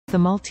The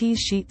Maltese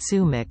Shih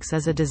Tzu mix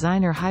is a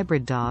designer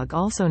hybrid dog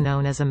also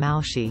known as a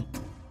Malshi.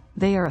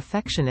 They are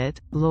affectionate,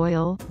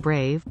 loyal,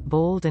 brave,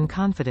 bold and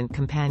confident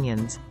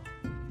companions.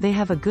 They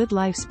have a good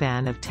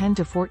lifespan of 10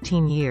 to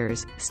 14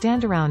 years,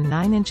 stand around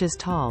 9 inches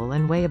tall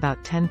and weigh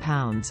about 10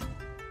 pounds.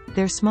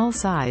 Their small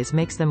size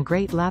makes them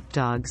great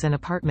lapdogs and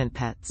apartment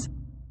pets.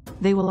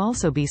 They will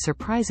also be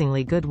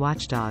surprisingly good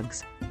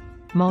watchdogs.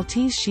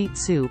 Maltese Shih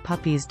Tzu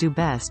puppies do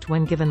best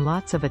when given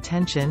lots of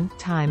attention,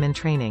 time and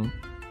training.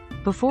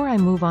 Before I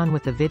move on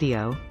with the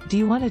video, do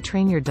you want to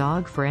train your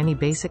dog for any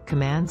basic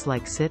commands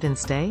like sit and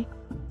stay?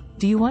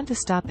 Do you want to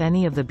stop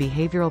any of the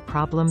behavioral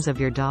problems of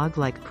your dog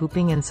like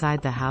pooping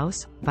inside the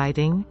house,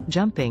 biting,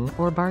 jumping,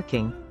 or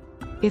barking?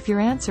 If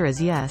your answer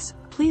is yes,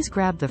 please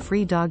grab the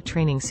free Dog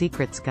Training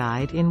Secrets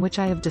guide in which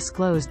I have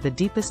disclosed the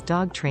deepest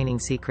dog training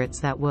secrets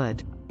that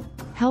would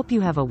help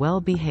you have a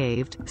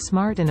well-behaved,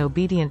 smart and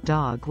obedient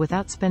dog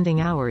without spending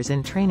hours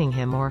in training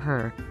him or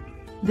her.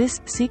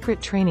 This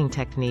secret training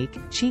technique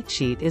cheat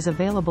sheet is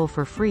available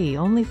for free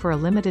only for a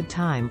limited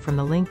time from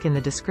the link in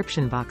the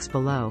description box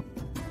below.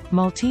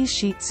 Maltese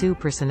Shih Tzu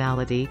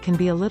personality can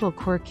be a little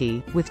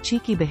quirky, with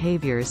cheeky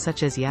behaviors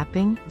such as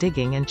yapping,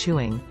 digging and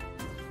chewing.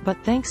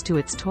 But thanks to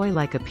its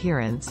toy-like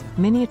appearance,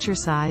 miniature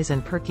size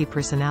and perky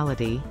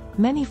personality,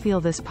 many feel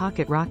this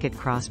pocket rocket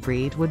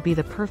crossbreed would be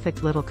the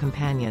perfect little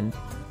companion.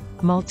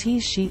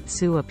 Maltese Shih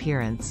Tzu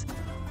appearance.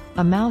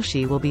 A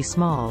Malshi will be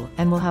small,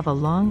 and will have a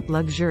long,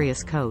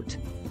 luxurious coat.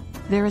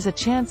 There is a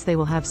chance they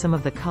will have some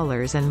of the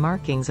colors and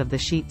markings of the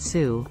Shih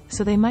Tzu,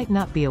 so they might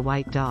not be a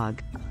white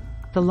dog.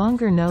 The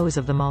longer nose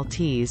of the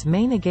Maltese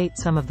may negate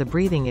some of the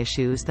breathing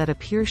issues that a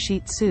pure Shih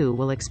Tzu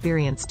will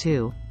experience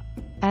too.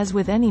 As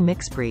with any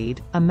mixed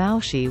breed, a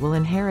Malshi will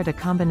inherit a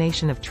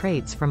combination of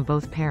traits from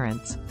both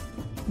parents.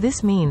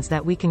 This means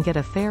that we can get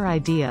a fair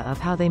idea of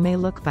how they may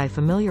look by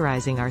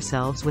familiarizing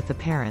ourselves with the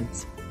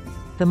parents.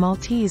 The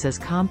Maltese is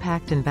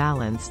compact and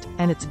balanced,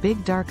 and its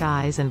big dark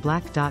eyes and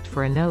black dot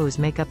for a nose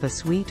make up a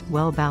sweet,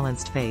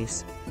 well-balanced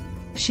face.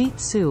 Shih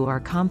Tzu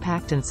are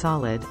compact and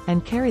solid,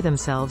 and carry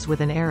themselves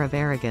with an air of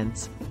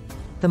arrogance.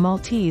 The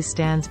Maltese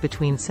stands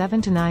between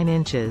 7 to 9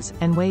 inches,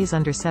 and weighs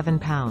under 7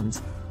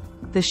 pounds.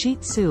 The Shih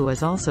Tzu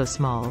is also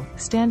small,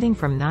 standing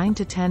from 9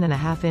 to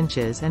 10.5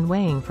 inches and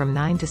weighing from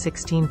 9 to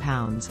 16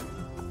 pounds.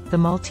 The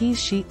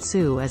Maltese Shih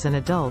Tzu as an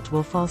adult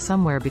will fall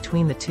somewhere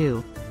between the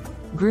two.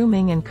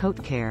 Grooming and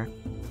coat care.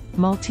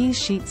 Maltese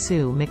Shih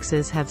Tzu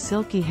mixes have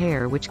silky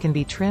hair which can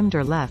be trimmed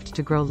or left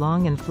to grow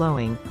long and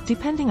flowing,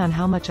 depending on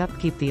how much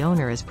upkeep the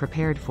owner is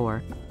prepared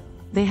for.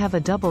 They have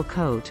a double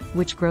coat,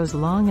 which grows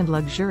long and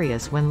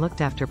luxurious when looked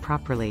after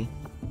properly.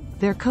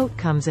 Their coat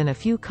comes in a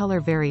few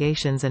color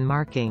variations and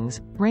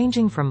markings,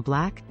 ranging from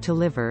black, to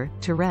liver,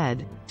 to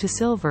red, to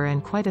silver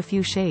and quite a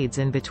few shades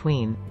in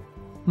between.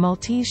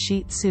 Maltese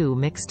Shih Tzu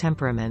mix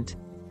temperament.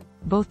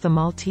 Both the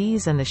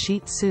Maltese and the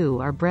Shih Tzu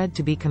are bred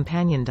to be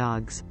companion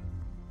dogs.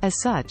 As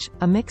such,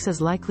 a mix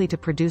is likely to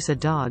produce a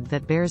dog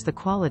that bears the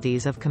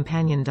qualities of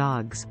companion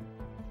dogs.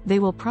 They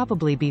will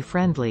probably be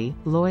friendly,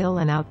 loyal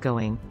and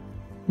outgoing.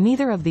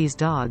 Neither of these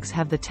dogs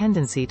have the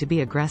tendency to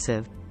be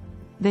aggressive.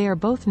 They are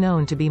both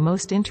known to be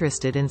most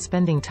interested in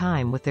spending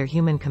time with their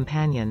human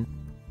companion.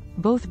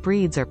 Both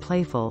breeds are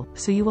playful,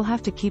 so you will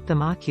have to keep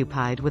them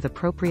occupied with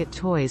appropriate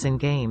toys and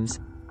games.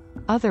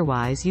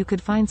 Otherwise you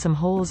could find some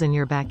holes in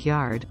your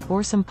backyard,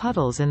 or some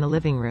puddles in the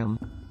living room.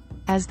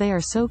 As they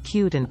are so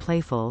cute and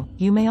playful,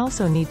 you may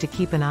also need to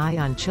keep an eye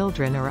on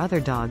children or other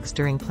dogs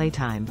during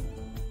playtime.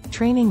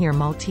 Training your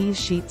Maltese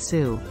Shih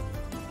Tzu.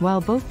 While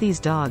both these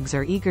dogs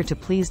are eager to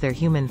please their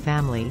human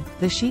family,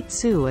 the Shih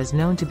Tzu is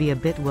known to be a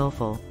bit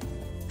willful.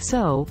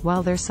 So,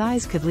 while their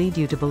size could lead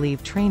you to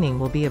believe training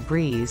will be a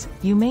breeze,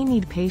 you may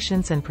need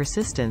patience and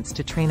persistence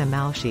to train a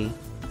Malshi.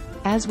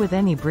 As with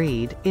any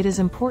breed, it is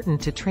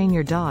important to train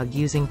your dog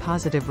using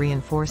positive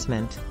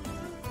reinforcement.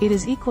 It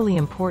is equally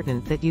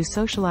important that you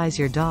socialize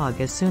your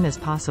dog as soon as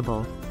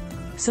possible.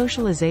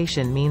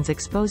 Socialization means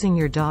exposing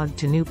your dog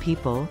to new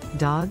people,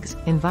 dogs,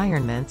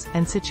 environments,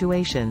 and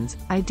situations,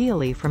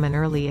 ideally from an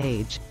early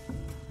age.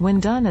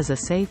 When done as a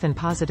safe and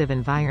positive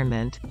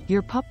environment,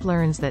 your pup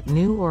learns that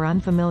new or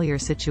unfamiliar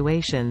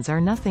situations are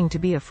nothing to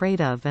be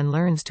afraid of and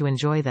learns to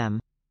enjoy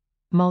them.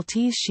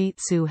 Maltese Shih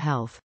Tzu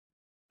health.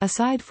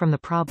 Aside from the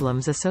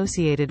problems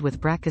associated with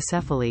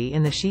brachycephaly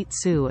in the Shih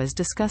Tzu as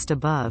discussed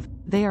above,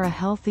 they are a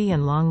healthy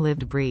and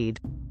long-lived breed.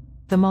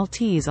 The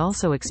Maltese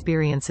also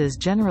experiences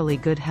generally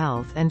good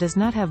health and does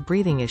not have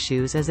breathing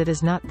issues as it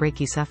is not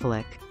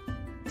brachycephalic.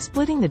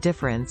 Splitting the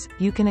difference,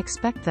 you can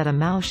expect that a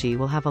Malshi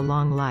will have a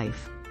long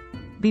life.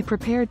 Be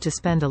prepared to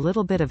spend a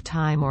little bit of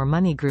time or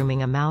money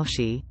grooming a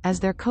Malshi,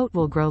 as their coat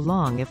will grow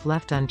long if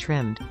left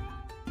untrimmed.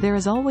 There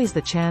is always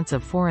the chance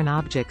of foreign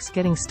objects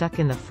getting stuck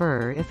in the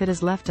fur if it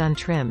is left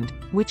untrimmed,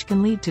 which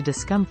can lead to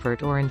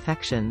discomfort or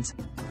infections.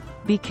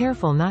 Be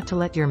careful not to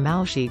let your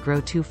Malshi grow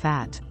too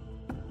fat.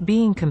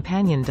 Being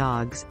companion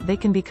dogs, they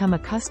can become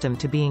accustomed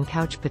to being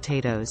couch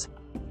potatoes.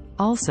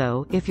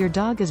 Also, if your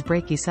dog is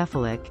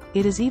brachycephalic,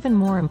 it is even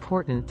more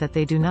important that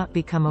they do not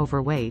become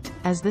overweight,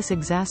 as this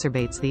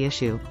exacerbates the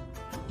issue.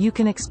 You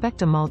can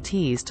expect a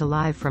Maltese to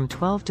live from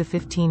 12 to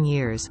 15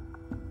 years.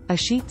 A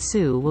Shih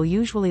Tzu will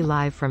usually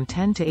live from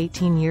 10 to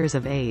 18 years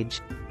of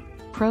age.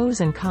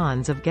 Pros and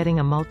cons of getting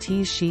a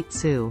Maltese Shih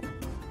Tzu.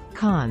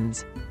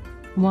 Cons.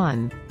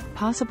 1.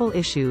 Possible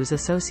issues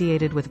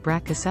associated with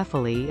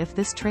brachycephaly if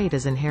this trait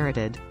is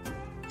inherited.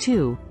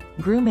 2.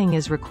 Grooming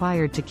is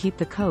required to keep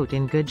the coat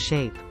in good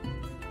shape.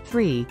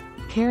 3.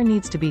 Care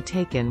needs to be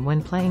taken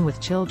when playing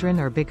with children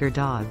or bigger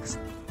dogs.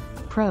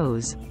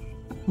 Pros.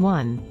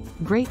 1.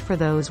 Great for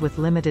those with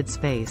limited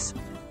space.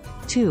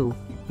 2.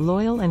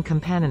 Loyal and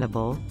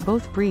companionable,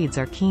 both breeds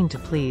are keen to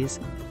please.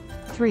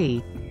 3.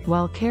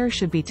 While care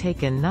should be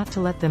taken not to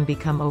let them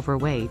become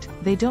overweight,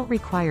 they don't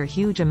require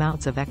huge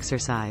amounts of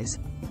exercise.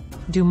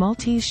 Do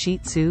Maltese Shih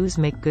Tzus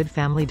make good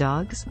family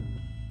dogs?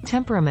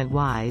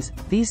 Temperament-wise,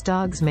 these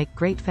dogs make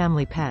great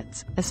family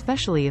pets,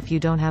 especially if you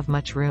don't have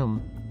much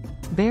room.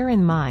 Bear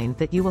in mind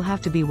that you will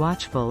have to be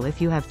watchful if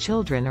you have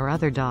children or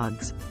other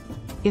dogs.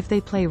 If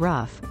they play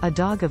rough, a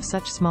dog of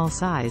such small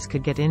size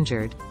could get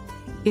injured.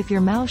 If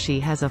your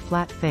Malshi has a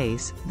flat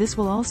face, this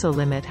will also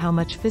limit how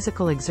much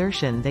physical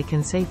exertion they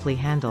can safely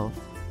handle.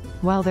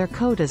 While their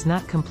coat is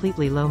not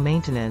completely low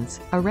maintenance,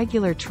 a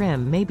regular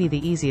trim may be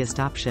the easiest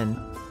option.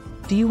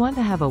 Do you want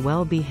to have a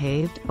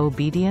well-behaved,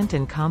 obedient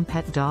and calm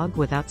pet dog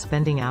without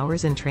spending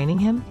hours in training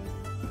him?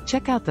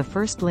 Check out the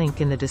first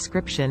link in the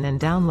description and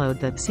download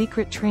the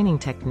Secret Training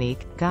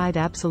Technique guide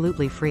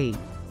absolutely free.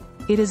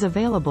 It is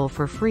available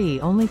for free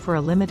only for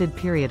a limited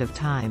period of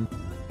time.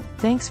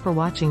 Thanks for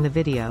watching the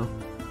video.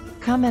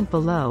 Comment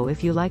below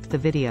if you liked the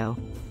video.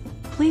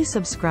 Please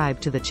subscribe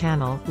to the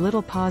channel,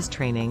 Little Paws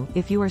Training,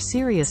 if you are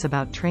serious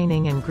about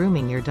training and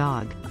grooming your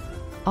dog.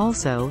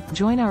 Also,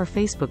 join our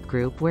Facebook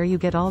group where you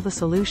get all the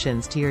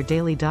solutions to your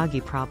daily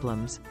doggy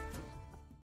problems.